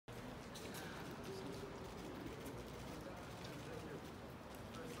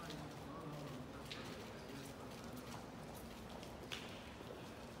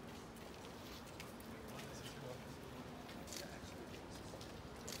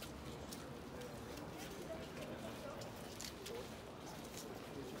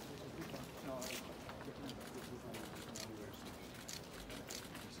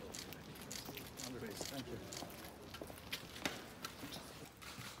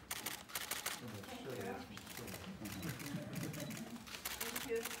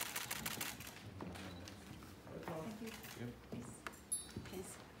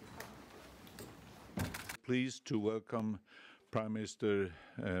pleased to welcome Prime Minister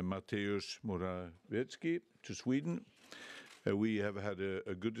Mateusz Morawiecki to Sweden. We have had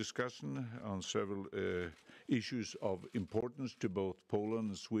a good discussion on several issues of importance to both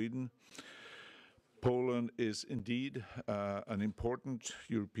Poland and Sweden. Poland is indeed an important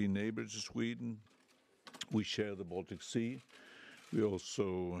European neighbor to Sweden. We share the Baltic Sea. We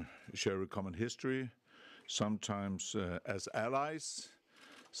also share a common history, sometimes as allies,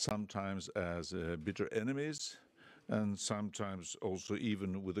 sometimes as bitter enemies, and sometimes also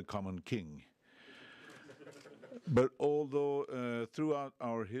even with a common king. But although throughout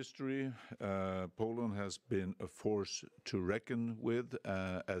our history, Poland has been a force to reckon with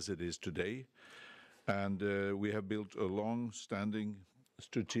as it is today, and we have built a long-standing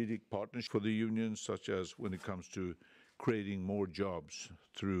strategic partnership for the Union, such as when it comes to creating more jobs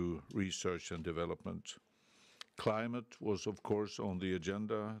through research and development. Climate was, of course, on the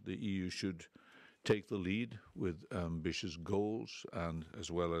agenda. The EU should take the lead with ambitious goals and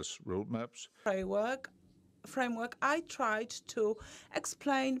as well as roadmaps. Framework, I tried to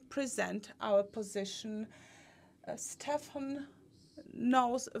present our position. Stefan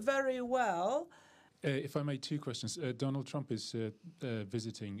knows very well. If I may, two questions. Donald Trump is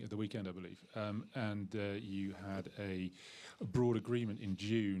visiting the weekend, I believe, and you had a broad agreement in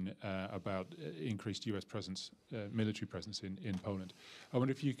June about increased US presence, military presence in Poland. I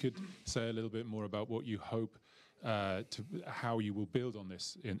wonder if you could say a little bit more about what you hope how you will build on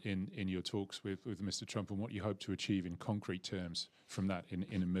this in your talks with Mr. Trump, and what you hope to achieve in concrete terms from that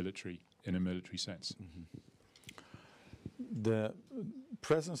in a military sense. Mm-hmm. The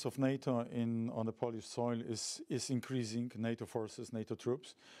presence of NATO on the Polish soil is increasing. NATO forces, NATO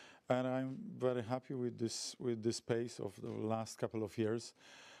troops, and I'm very happy with this pace of the last couple of years.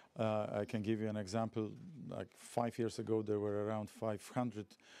 I can give you an example. Like 5 years ago, there were around 500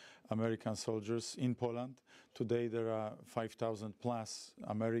 American soldiers in Poland. Today, there are 5,000 plus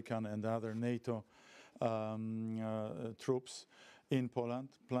American and other NATO troops in Poland,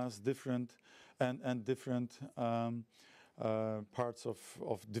 plus different parts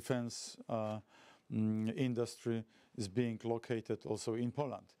of defense industry is being located also in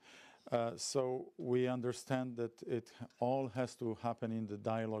Poland. So we understand that it all has to happen in the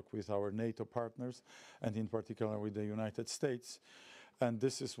dialogue with our NATO partners, and in particular with the United States. And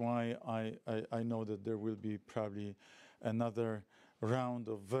this is why I know that there will be probably another round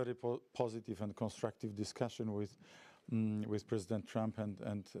of very positive and constructive discussion with President Trump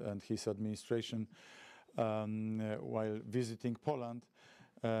and his administration while visiting Poland.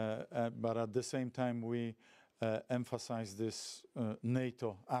 But at the same time, we emphasize this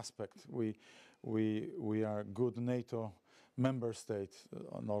NATO aspect. We are a good NATO member state,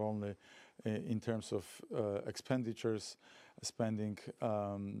 not only in terms of expenditures, spending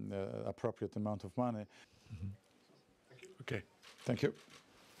appropriate amount of money. Mm-hmm. Okay. Thank you.